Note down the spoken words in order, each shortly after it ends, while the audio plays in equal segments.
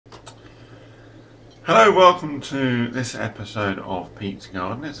Hello, welcome to this episode of Pete's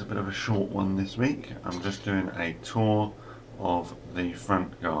Garden. It's a bit of a short one this week. I'm just doing a tour of the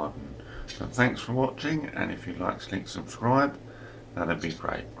front garden. So thanks for watching, and if you'd like to click subscribe, that'd be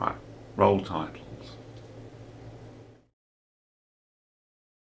great. Right, roll titles.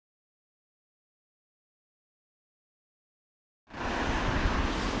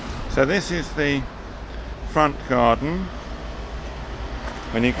 So this is the front garden.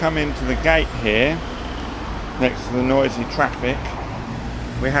 When you come into the gate here, next to the noisy traffic,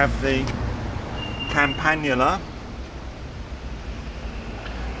 we have the campanula,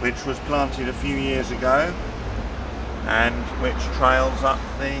 which was planted a few years ago and which trails up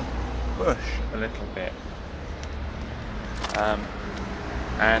the bush a little bit.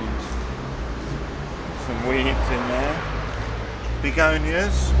 And some weeds in there.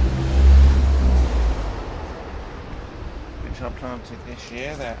 Begonias, which I planted this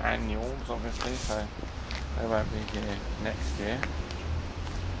year. They're annuals, obviously, so they won't be here next year.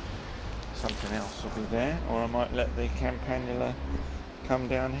 Something else will be there, or I might let the campanula come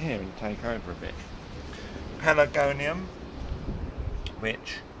down here and take over a bit. Pelargonium,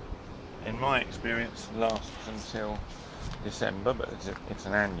 which in my experience lasts until December, but it's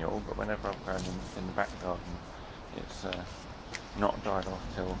an annual, but whenever I've grown in the back garden, it's not died off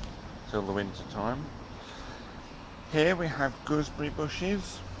till the winter time. Here we have gooseberry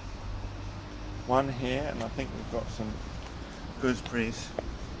bushes. One here, and I think we've got some gooseberries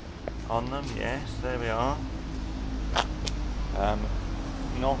on them. Yes, there we are.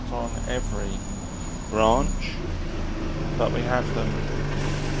 Not on every branch, but we have them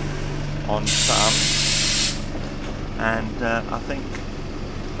on some, and I think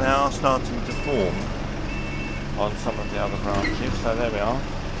they are starting to form on some of the other branches. So there we are.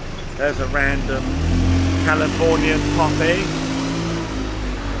 There's a random Californian poppy.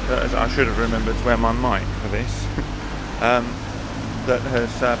 I should have remembered to wear my mic for this. That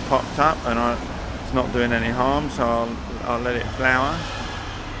has popped up, and it's not doing any harm, so I'll let it flower.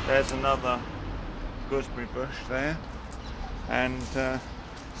 There's another gooseberry bush there, and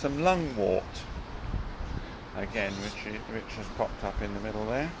some lungwort again, which has popped up in the middle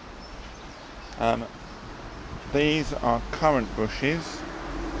there. These are currant bushes.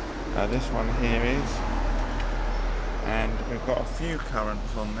 This one here is, and we've got a few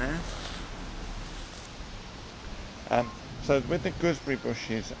currants on there. So with the gooseberry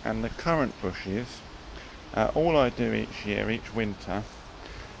bushes and the currant bushes, all I do each year, each winter,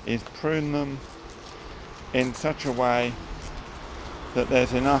 is prune them in such a way that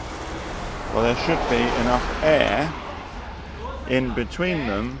there's enough, or there should be enough air in between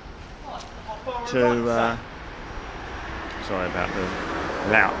them to sorry about the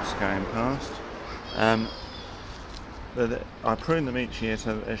louts going past. But I prune them each year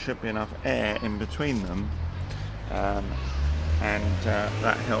so that there should be enough air in between them, and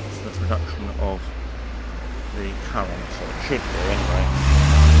that helps the production of the currants, or it should do anyway.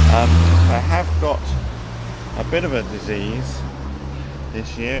 I have got a bit of a disease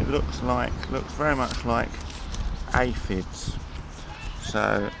this year. It looks very much like aphids.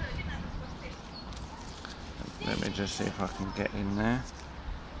 So let me just see if I can get in there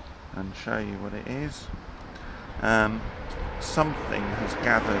and show you what it is. Something has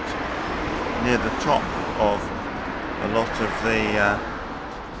gathered near the top of a lot of the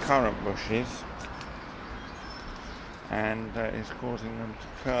currant bushes, and is causing them to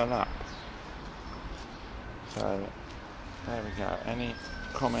curl up. So there we go. Any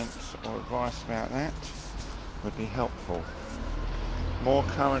comments or advice about that would be helpful. More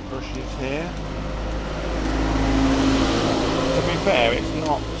currant bushes here. To be fair, it's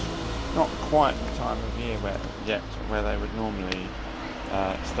not quite the time of year where they would normally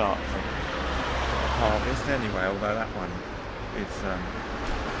start to harvest anyway, although that one is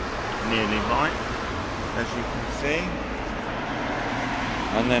nearly ripe, as you can see.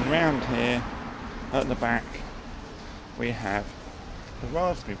 And then round here at the back we have the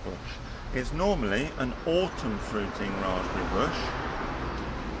raspberry bush. It's normally an autumn fruiting raspberry bush,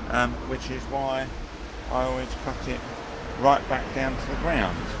 which is why I always cut it right back down to the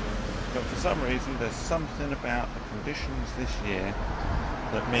ground. But for some reason there's something about the conditions this year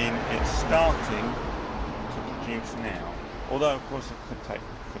that mean it's starting to produce now. Although of course it could take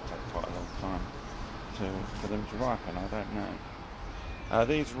quite a long time for them to ripen, I don't know.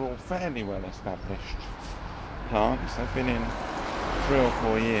 These are all fairly well established plants. They've been in 3 or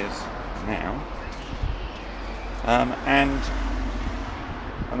 4 years now. And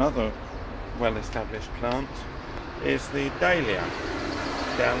another well established plant is the dahlia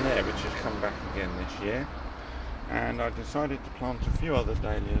down there, which has come back again this year, and I decided to plant a few other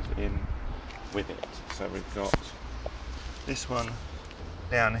dahlias in with it. So we've got this one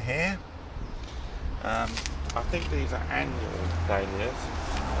down here. I think these are annual dahlias.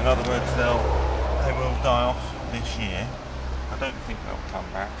 In other words, they will die off this year. I don't think they'll come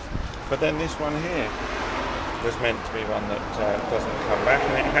back. But then this one here was meant to be one that doesn't come back,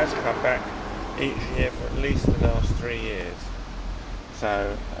 and it has come back each year for at least the last 3 years.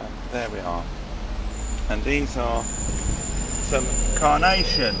 So there we are. And these are some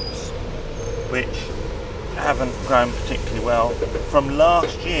carnations which haven't grown particularly well from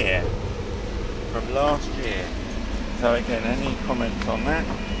last year. So again, any comments on that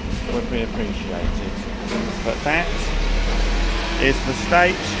would be appreciated. But that is the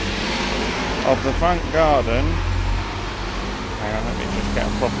state of the front garden. Hang on, let me just get a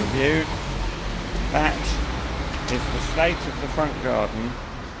proper view. That is the state of the front garden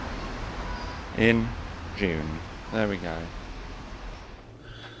in June. There we go.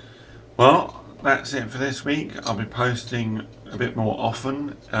 Well, that's it for this week. I'll be posting a bit more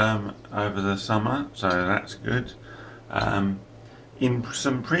often over the summer, so that's good. In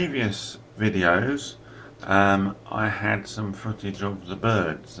some previous videos, I had some footage of the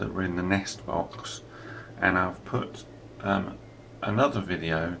birds that were in the nest box, and I've put another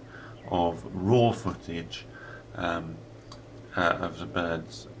video of raw footage of the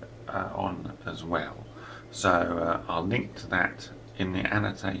birds on as well. So I'll link to that in the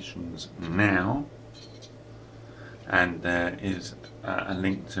annotations now, and there is a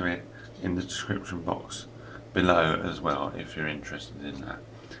link to it in the description box below as well if you're interested in that.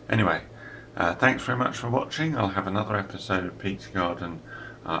 Anyway, thanks very much for watching. I'll have another episode of Pete's Garden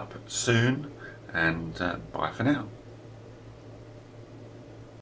up soon, and bye for now.